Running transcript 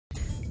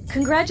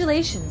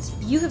Congratulations,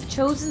 you have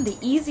chosen the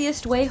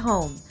easiest way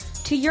home,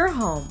 to your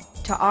home,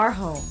 to our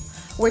home,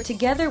 where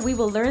together we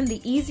will learn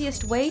the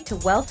easiest way to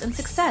wealth and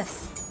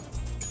success.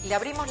 Le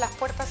abrimos las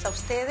puertas a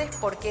ustedes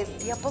porque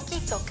de a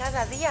poquito,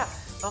 cada día,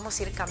 vamos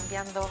a ir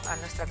cambiando a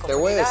nuestra comunidad. Te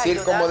voy a decir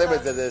ayudando. cómo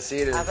debes de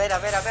decir. A ver.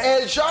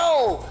 El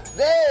show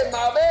de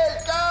Mabel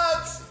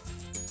Katz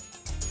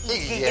y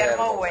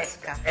Guillermo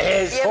Huesca.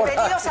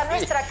 Bienvenidos a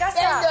nuestra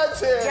casa.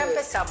 Vénganse. Ya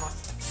empezamos.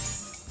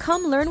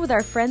 Come learn with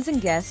our friends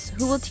and guests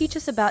who will teach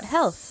us about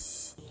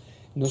health.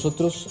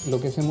 Nosotros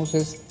lo que hacemos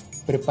es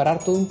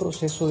preparar todo un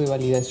proceso de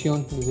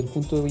validación desde el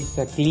punto de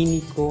vista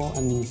clínico,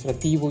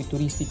 administrativo y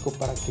turístico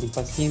para que el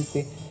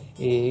paciente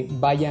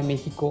vaya a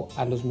México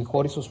a los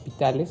mejores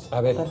hospitales. A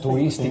ver,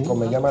 turístico,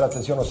 me llama la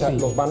atención. O sea, sí.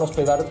 Los van a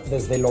hospedar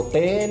desde el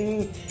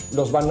hotel,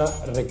 los van a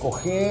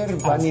recoger,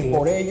 van a ir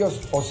por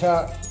ellos. O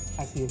sea...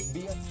 Así es.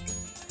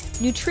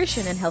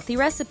 Nutrition and healthy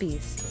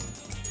recipes.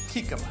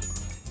 Jícama.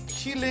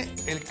 Chile,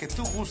 el que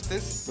tú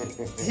gustes,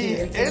 Sí, y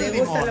el que le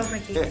limón. gusta a los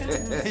mexicanos.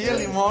 Y el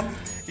limón.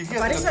 Y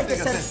Para eso hay que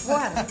ser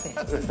fuerte.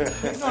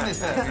 No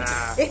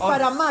necesariamente. Es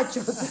para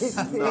machos.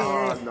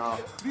 No.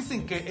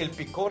 Dicen que el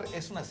picor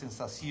es una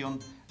sensación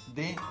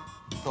de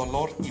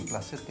dolor y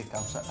placer que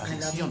causa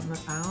adicción.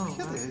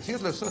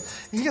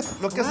 Fíjate,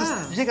 lo que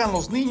haces, llegan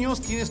los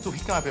niños, tienes tu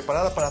jícama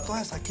preparada para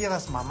todas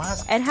aquellas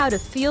mamás. And how to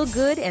feel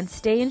good and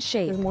stay in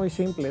shape. Es muy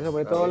simple,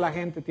 sobre todo la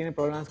gente tiene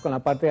problemas con la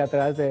parte de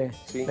atrás de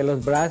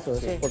los brazos,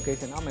 porque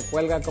dicen, no, me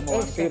cuelga como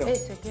vampiro.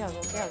 ¿Qué hago?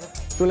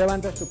 Tú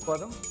levantas tu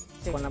codo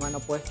con la mano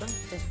puesta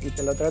y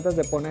te lo tratas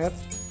de poner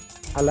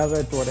al lado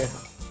de tu oreja.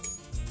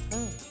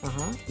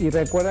 Ajá. Y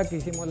recuerda que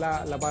hicimos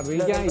la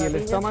barbilla y el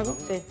estómago.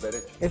 Sí.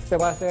 Este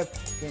va a hacer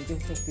que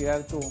empieces a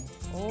estirar tu...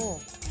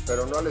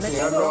 Pero no al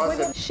estirarlo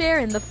hacen.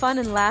 Share in the fun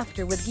and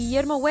laughter with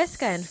Guillermo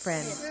Huesca and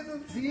friends.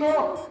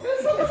 No,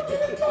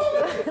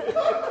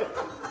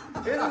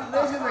 esos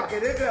necios a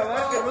querer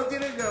grabar que no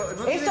tienen...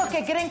 Estos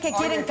que creen que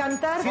quieren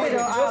cantar, Sí,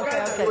 pero...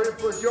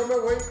 Pues yo me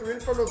voy a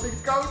incluir con los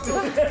incautos.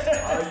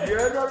 Allí en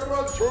el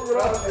rancho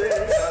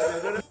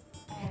grande.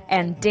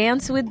 And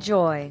dance with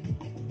joy.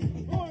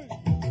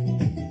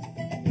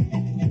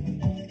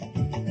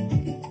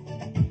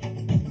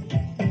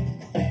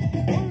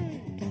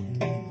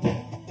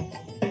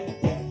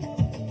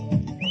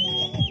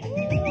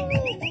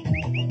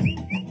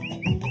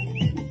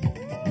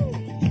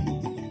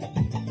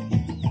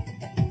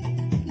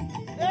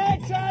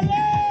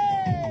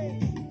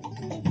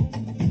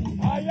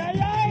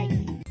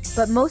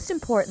 But most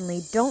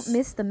importantly, don't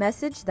miss the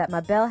message that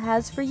Mabel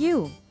has for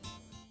you.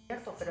 Pero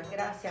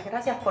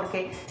gracias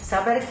porque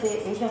saber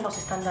que ellos nos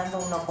están dando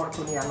una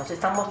oportunidad, nos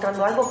están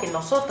mostrando algo que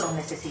nosotros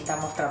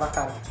necesitamos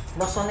trabajar.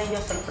 No son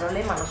ellos el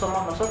problema, no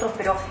somos nosotros,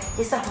 pero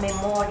esas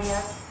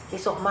memorias,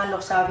 esos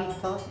malos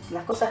hábitos,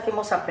 las cosas que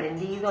hemos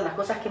aprendido, las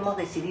cosas que hemos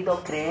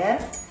decidido creer,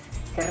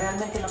 que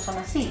realmente no son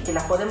así, que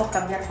las podemos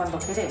cambiar cuando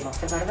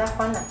queremos. ¿Es verdad,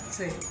 Juana?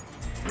 Sí.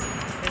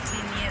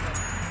 Sin miedo.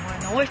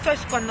 Bueno, esto es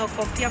cuando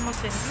confiamos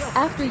en Dios.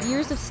 After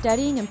years of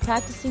studying and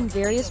practicing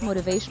various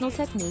motivational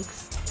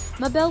techniques,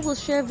 Mabel will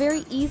share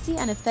very easy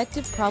and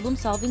effective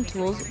problem-solving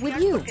tools with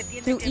you.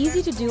 Through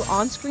easy-to-do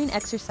on-screen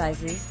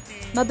exercises,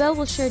 Mabel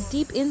will share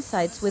deep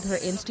insights with her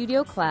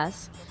in-studio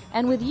class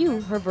and with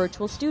you, her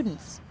virtual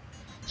students.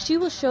 She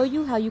will show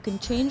you how you can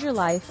change your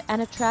life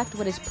and attract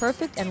what is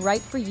perfect and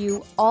right for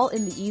you, all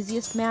in the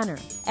easiest manner.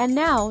 And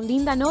now,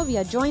 Linda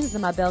Novia joins the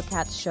Mabel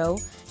Katz Show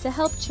to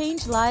help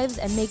change lives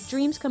and make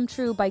dreams come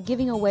true by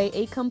giving away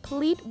a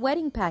complete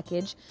wedding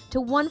package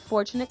to one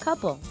fortunate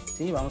couple.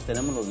 Sí,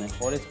 tenemos los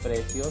mejores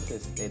precios,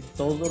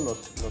 todos los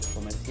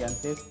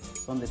comerciantes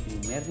son de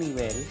primer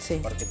nivel,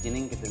 porque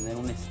tienen que tener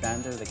un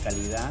estándar de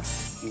calidad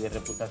y de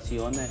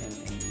reputación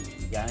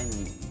ya en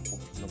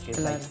lo que es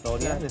la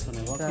historia de su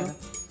negocio. Claro.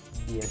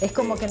 Es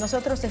como que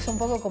nosotros, es un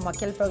poco como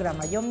aquel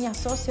programa, yo me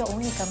asocio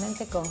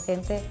únicamente con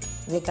gente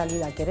de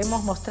calidad.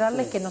 Queremos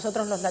mostrarles que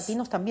nosotros los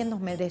latinos también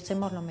nos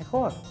merecemos lo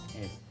mejor.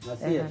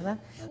 Así es. ¿Verdad?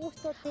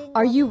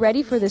 Are you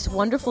ready for this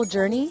wonderful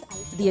journey?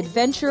 The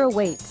adventure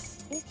awaits.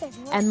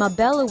 And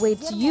Mabel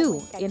awaits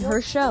you in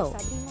her show,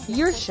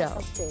 your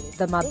show,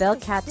 The Mabel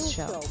Katz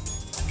Show.